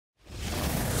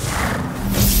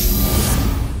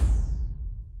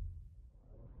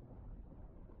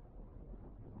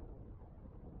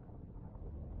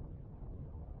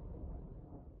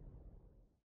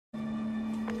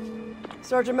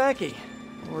Sergeant Mackey,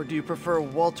 or do you prefer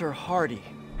Walter Hardy?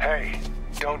 Hey,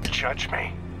 don't judge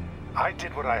me. I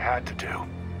did what I had to do.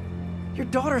 Your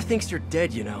daughter thinks you're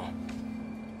dead, you know.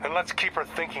 And let's keep her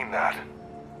thinking that.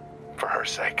 For her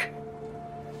sake.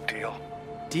 Deal?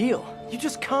 Deal? You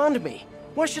just conned me.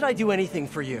 Why should I do anything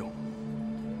for you?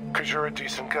 'Cause you're a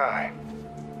decent guy.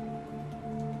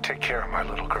 Take care of my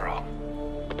little girl.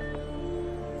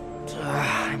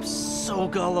 I'm so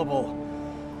gullible.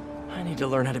 I need to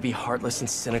learn how to be heartless and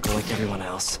cynical like everyone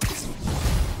else.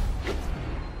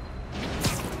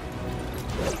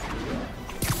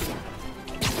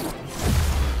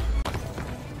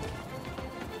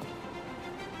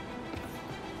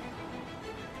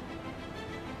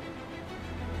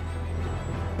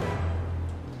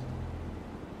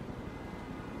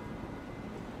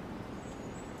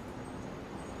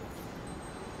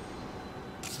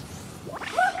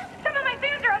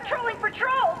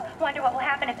 Wonder what will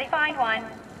happen if they find one.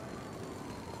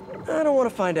 I don't want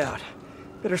to find out.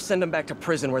 Better send them back to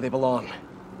prison where they belong.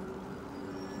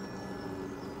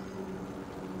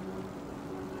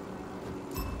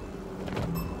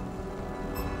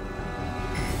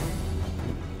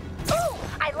 Ooh,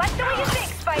 I like the way you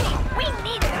think, Spidey. We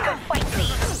needed a good fight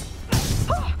scene.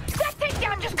 Oh, that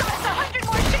takedown just cost 100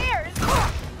 more shares.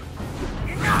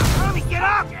 Let me get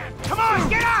up! Come on,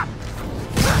 get up!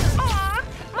 Aw,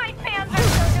 my fans are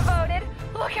so devoted.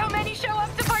 Look how many show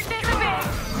up to participate.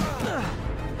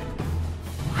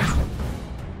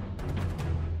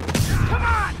 Come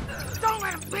on! Don't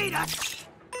let him beat us!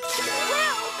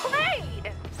 Well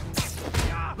played!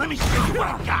 Let me show you what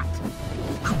I got!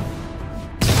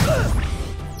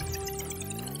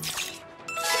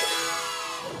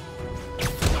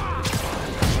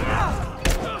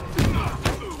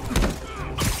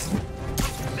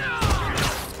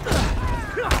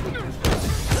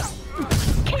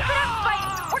 Keep it up,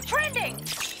 Spidey! We're trending!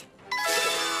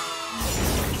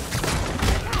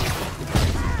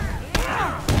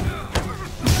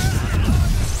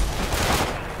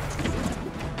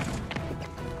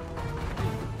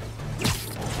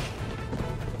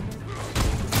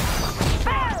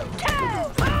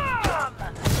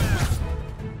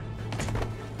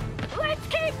 Let's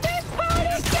keep this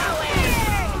party going!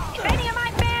 If any of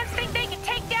my fans think they can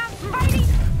take down Spidey,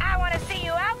 I want to see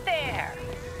you out there!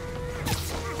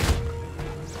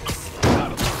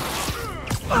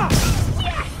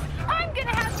 Yes! I'm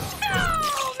gonna have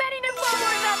so many new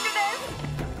followers after this!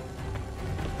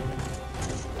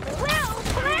 Well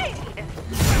played!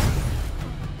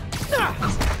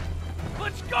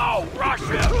 Let's go! Rush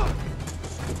him!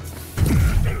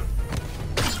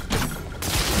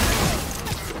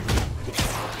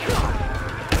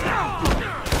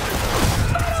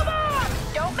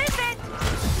 Don't miss it!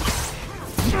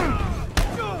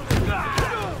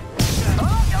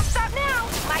 Oh, don't stop now!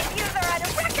 My views are at a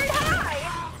record high!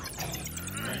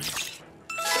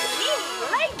 Gee,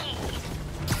 leggy!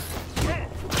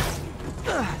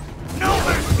 No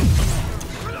mercy!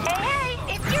 Hey,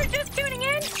 if you're just tuning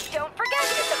in, don't forget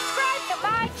to subscribe to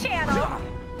my channel!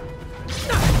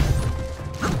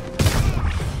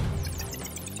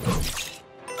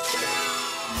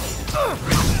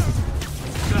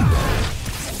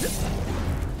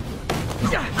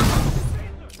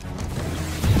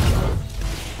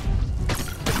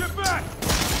 Get back!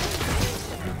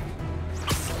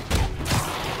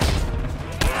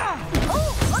 Oh,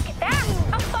 look at that!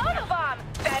 A photobomb!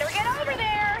 Better get over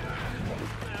there!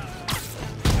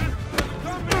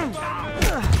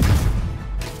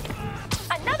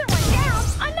 Another one down!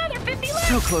 Another 50 left!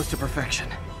 So close to perfection.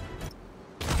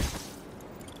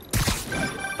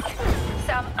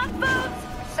 Some upvotes,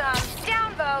 some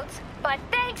downvotes, but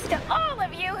thanks to all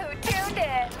of you who tuned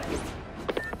in.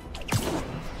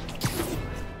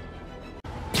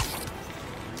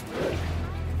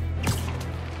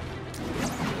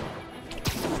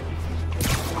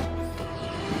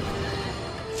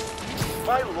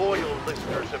 My loyal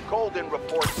listeners have called in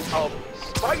reports of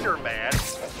Spider-Man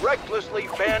recklessly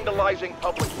vandalizing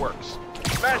public works,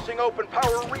 smashing open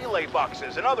power relay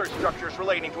boxes and other structures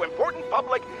relating to important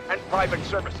public and private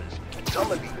services. Some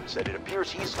have even said it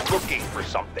appears he's looking for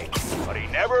something, but he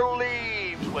never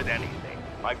leaves with anything.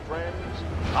 My friends,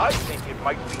 I think it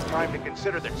might be time to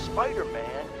consider that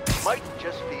Spider-Man might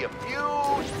just be a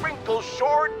few sprinkles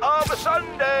short of a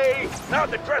Sunday. Not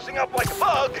that dressing up like a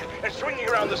bug and swinging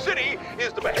around the city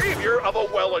is the behavior of a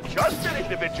well-adjusted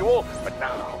individual, but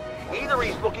now, either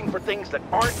he's looking for things that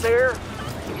aren't there,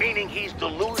 meaning he's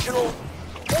delusional,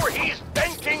 or he's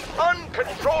venting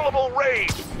uncontrollable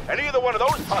rage. And either one of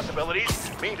those possibilities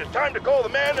means it's time to call the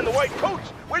man in the white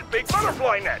coats with big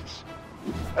butterfly nets.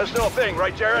 That's still a thing,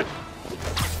 right, Jared?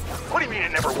 What do you mean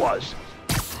it never was?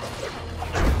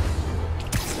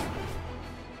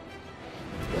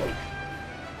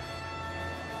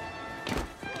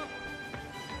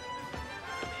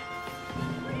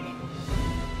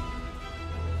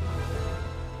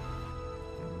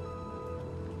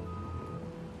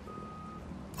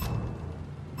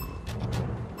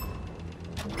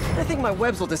 I think my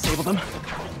webs will disable them.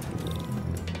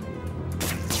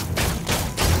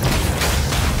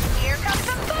 Here comes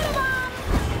the photobomb!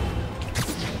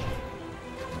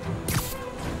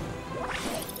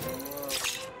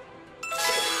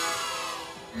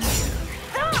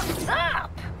 Thumbs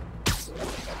up!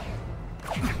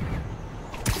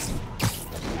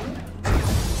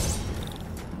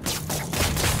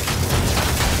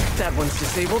 That one's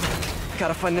disabled.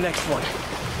 Gotta find the next one.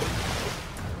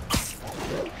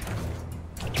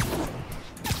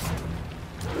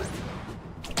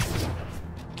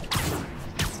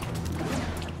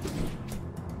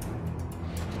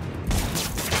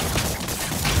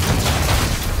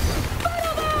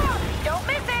 Photobomb! Don't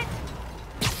miss it!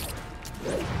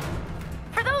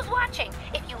 For those watching,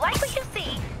 if you like what you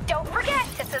see, don't forget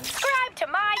to subscribe to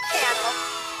my channel.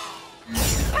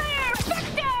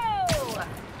 Perfecto!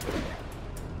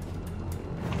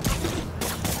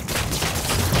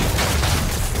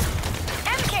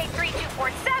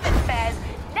 MK3247 says,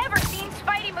 never seen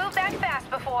Spidey move that fast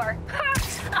before. Ha!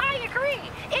 I agree!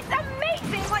 It's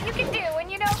amazing what you can do when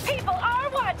you know people are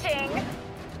watching!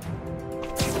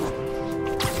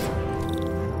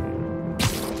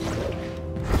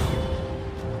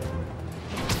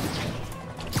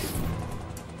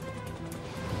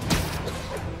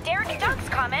 Derek Duck's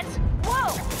comments,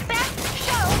 whoa! Best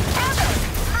show ever!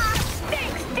 Ah,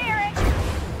 thanks, Derek!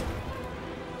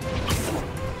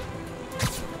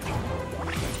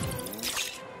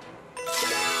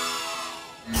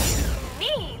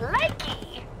 Me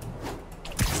likey!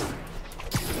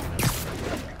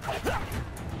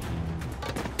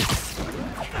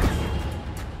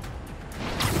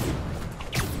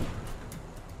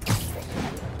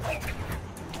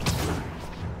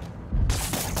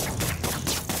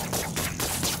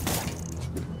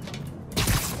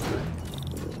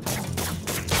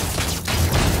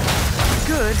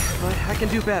 Good, but I can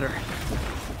do better.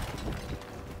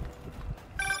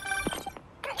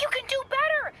 You can do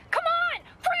better! Come on!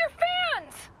 For your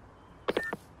fans!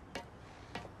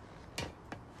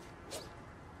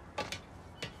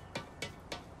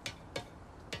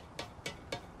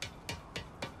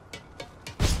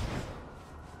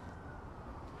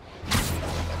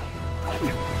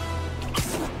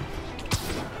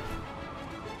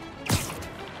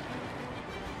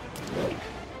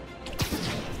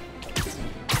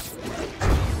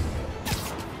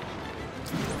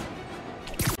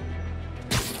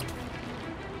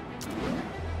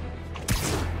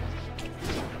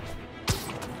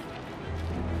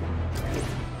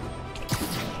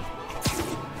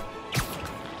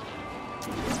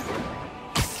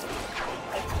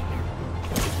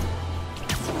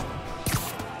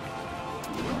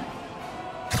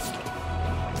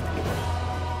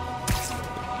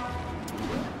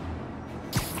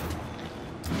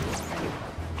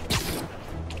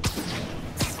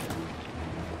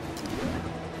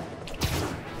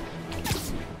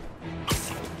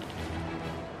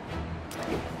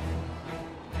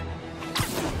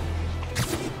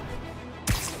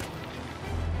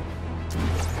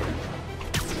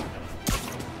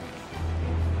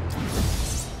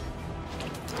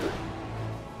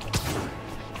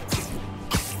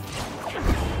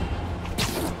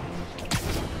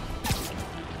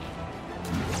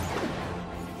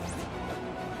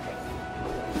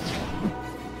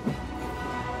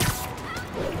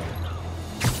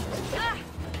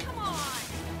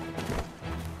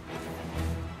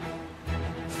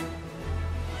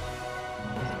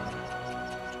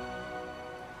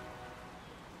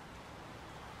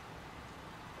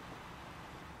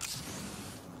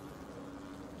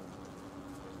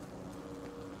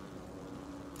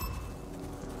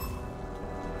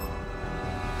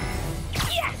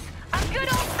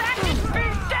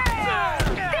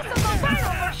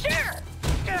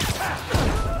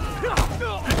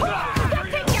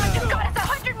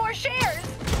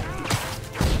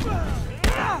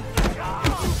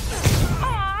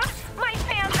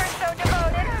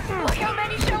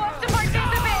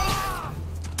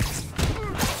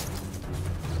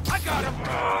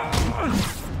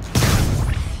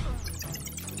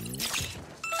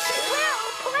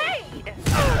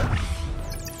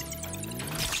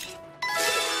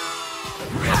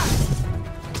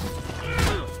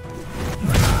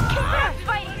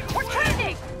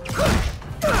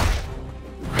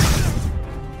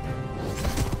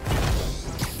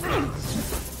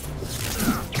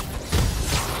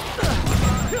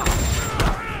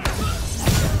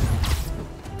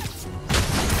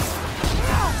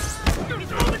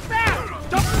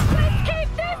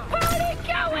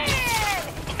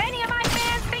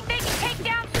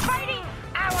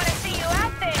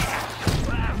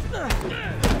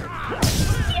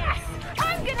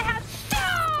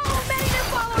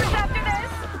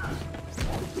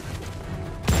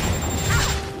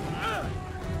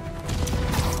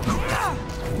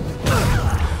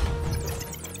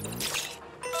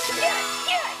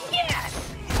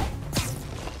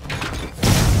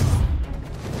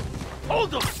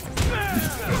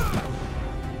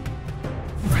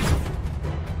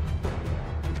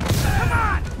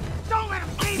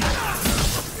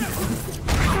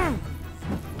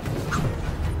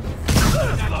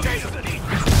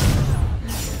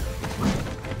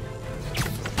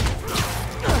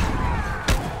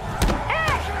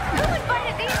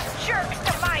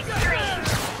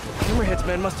 Hammerhead's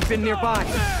men must have been nearby.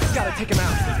 Gotta take him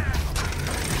out.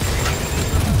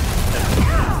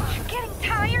 You're getting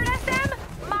tired, SM?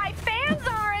 My fans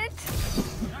aren't.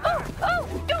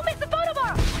 Oh, don't miss the photo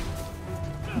bomb.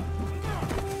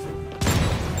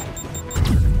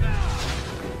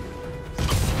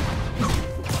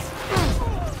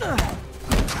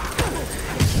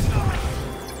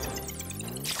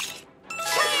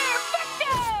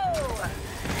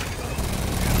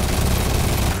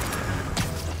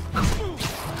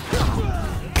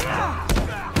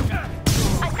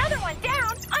 Another one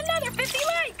down, another 50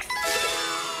 likes.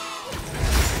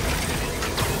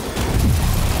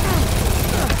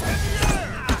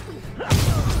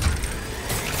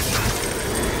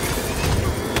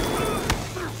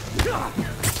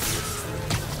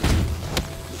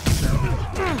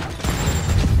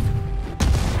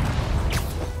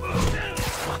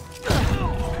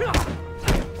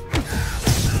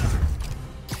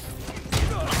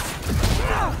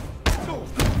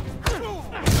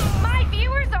 My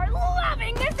viewers are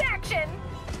loving this action.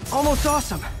 Almost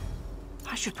awesome.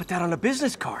 I should put that on a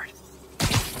business card.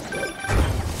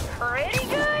 Pretty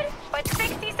good, but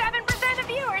 67%